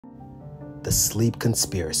The Sleep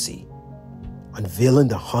Conspiracy. Unveiling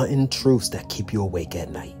the haunting truths that keep you awake at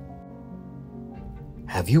night.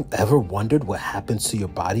 Have you ever wondered what happens to your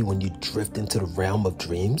body when you drift into the realm of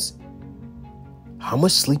dreams? How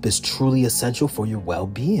much sleep is truly essential for your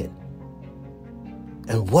well-being?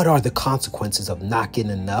 And what are the consequences of not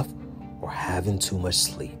getting enough or having too much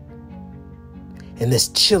sleep? In this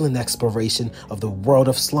chilling exploration of the world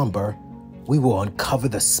of slumber, we will uncover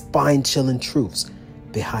the spine-chilling truths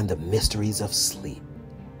behind the mysteries of sleep.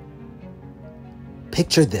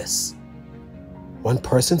 Picture this. One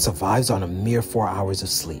person survives on a mere 4 hours of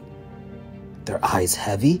sleep, their eyes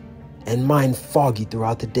heavy and mind foggy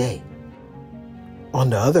throughout the day. On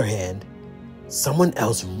the other hand, someone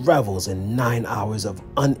else revels in 9 hours of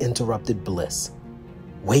uninterrupted bliss,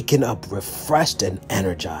 waking up refreshed and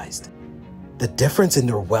energized. The difference in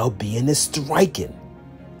their well-being is striking,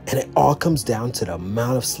 and it all comes down to the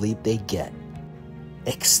amount of sleep they get.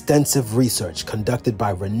 Extensive research conducted by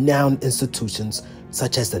renowned institutions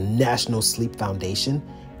such as the National Sleep Foundation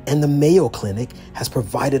and the Mayo Clinic has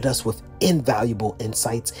provided us with invaluable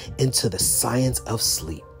insights into the science of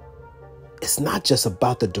sleep. It's not just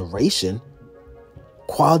about the duration.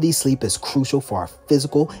 Quality sleep is crucial for our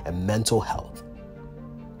physical and mental health.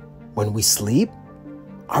 When we sleep,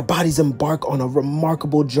 our bodies embark on a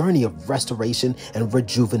remarkable journey of restoration and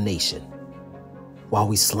rejuvenation. While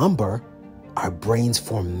we slumber, our brains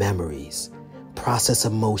form memories, process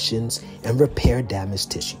emotions, and repair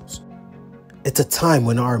damaged tissues. It's a time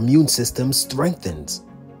when our immune system strengthens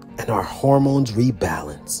and our hormones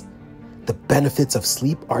rebalance. The benefits of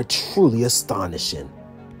sleep are truly astonishing.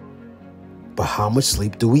 But how much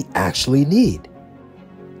sleep do we actually need?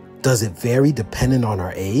 Does it vary depending on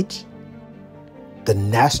our age? The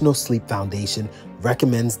National Sleep Foundation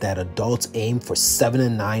recommends that adults aim for 7 to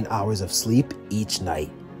 9 hours of sleep each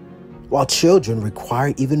night, while children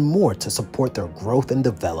require even more to support their growth and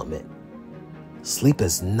development. Sleep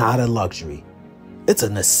is not a luxury. It's a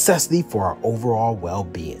necessity for our overall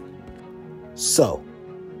well-being. So,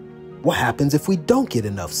 what happens if we don't get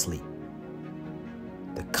enough sleep?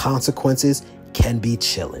 The consequences can be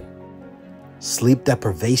chilling. Sleep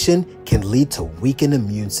deprivation can lead to weakened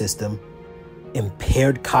immune system,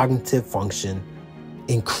 impaired cognitive function,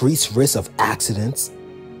 increased risk of accidents,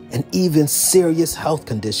 and even serious health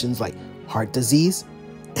conditions like heart disease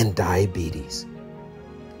and diabetes.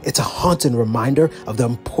 It's a haunting reminder of the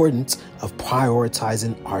importance of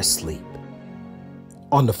prioritizing our sleep.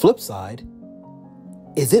 On the flip side,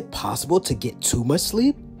 is it possible to get too much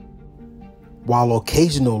sleep? While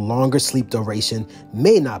occasional longer sleep duration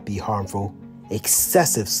may not be harmful,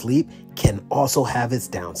 excessive sleep can also have its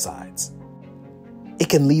downsides. It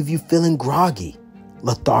can leave you feeling groggy,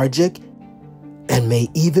 lethargic, and may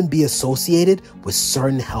even be associated with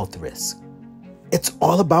certain health risks. It's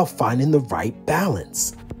all about finding the right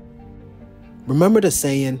balance. Remember the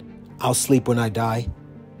saying, "I'll sleep when I die"?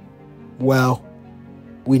 Well,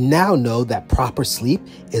 we now know that proper sleep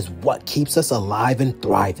is what keeps us alive and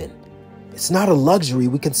thriving. It's not a luxury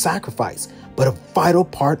we can sacrifice, but a vital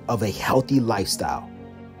part of a healthy lifestyle.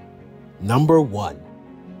 Number 1,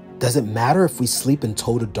 does it matter if we sleep in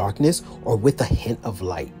total darkness or with a hint of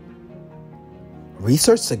light?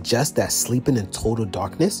 Research suggests that sleeping in total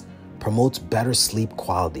darkness promotes better sleep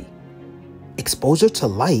quality. Exposure to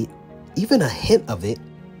light, even a hint of it,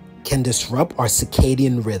 can disrupt our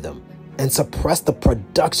circadian rhythm and suppress the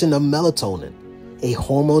production of melatonin, a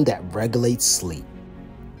hormone that regulates sleep.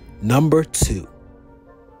 Number 2,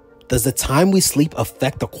 does the time we sleep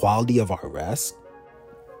affect the quality of our rest?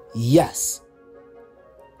 Yes.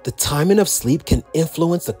 The timing of sleep can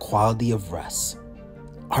influence the quality of rest.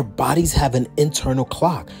 Our bodies have an internal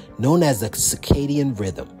clock known as the circadian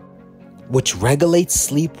rhythm, which regulates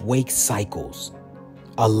sleep-wake cycles.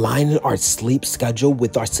 Aligning our sleep schedule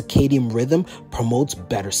with our circadian rhythm promotes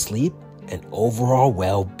better sleep and overall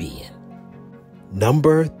well-being.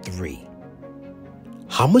 Number 3,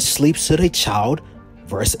 how much sleep should a child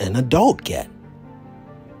versus an adult get?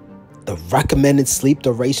 The recommended sleep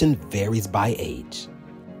duration varies by age.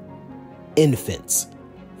 Infants,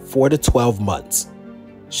 4 to 12 months,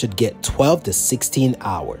 should get 12 to 16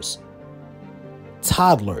 hours.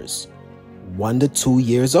 Toddlers, 1 to 2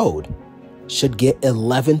 years old, should get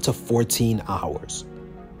 11 to 14 hours.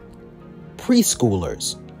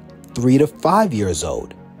 Preschoolers, 3 to 5 years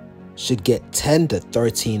old, should get 10 to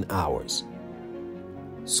 13 hours.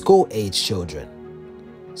 School-age children,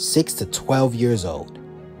 6 to 12 years old,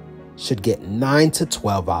 should get 9 to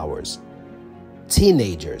 12 hours.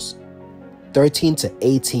 Teenagers, 13 to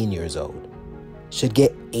 18 years old, should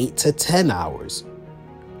get 8 to 10 hours.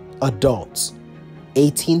 Adults,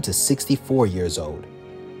 18 to 64 years old,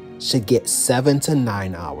 should get 7 to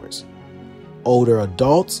 9 hours. Older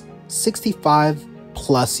adults, 65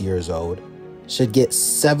 plus years old, should get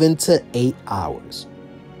 7 to 8 hours.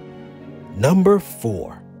 Number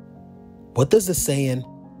 4. What does the saying,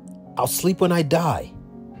 "I'll sleep when I die,"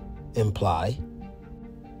 imply?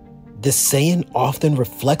 This saying often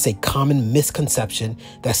reflects a common misconception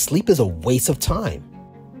that sleep is a waste of time.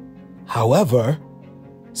 However,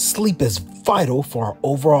 sleep is vital for our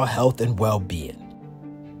overall health and well-being.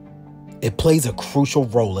 It plays a crucial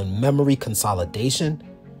role in memory consolidation,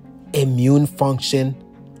 immune function,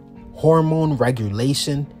 hormone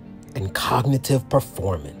regulation, and cognitive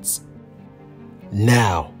performance.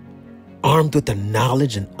 Now, armed with the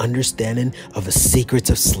knowledge and understanding of the secrets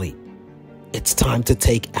of sleep, it's time to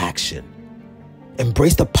take action.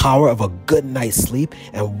 Embrace the power of a good night's sleep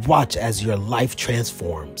and watch as your life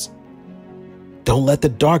transforms. Don't let the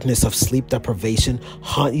darkness of sleep deprivation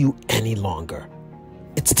haunt you any longer.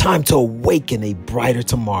 It's time to awaken a brighter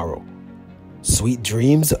tomorrow. Sweet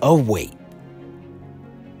dreams await.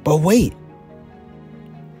 But wait,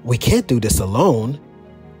 we can't do this alone.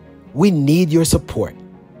 We need your support.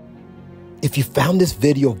 If you found this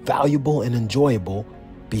video valuable and enjoyable,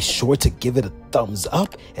 be sure to give it a thumbs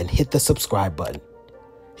up and hit the subscribe button.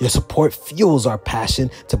 Your support fuels our passion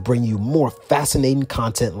to bring you more fascinating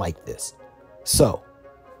content like this. So,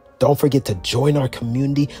 don't forget to join our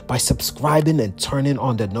community by subscribing and turning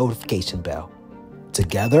on the notification bell.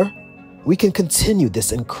 Together, we can continue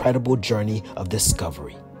this incredible journey of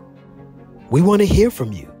discovery. We want to hear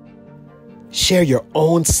from you. Share your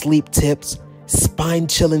own sleep tips,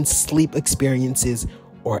 spine-chilling sleep experiences,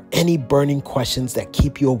 or any burning questions that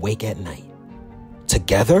keep you awake at night.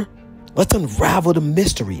 Together, let's unravel the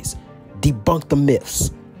mysteries, debunk the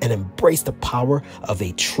myths, and embrace the power of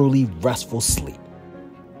a truly restful sleep.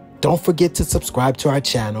 Don't forget to subscribe to our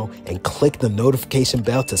channel and click the notification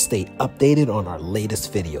bell to stay updated on our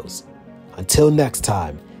latest videos. Until next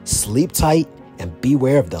time, sleep tight and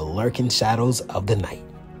beware of the lurking shadows of the night.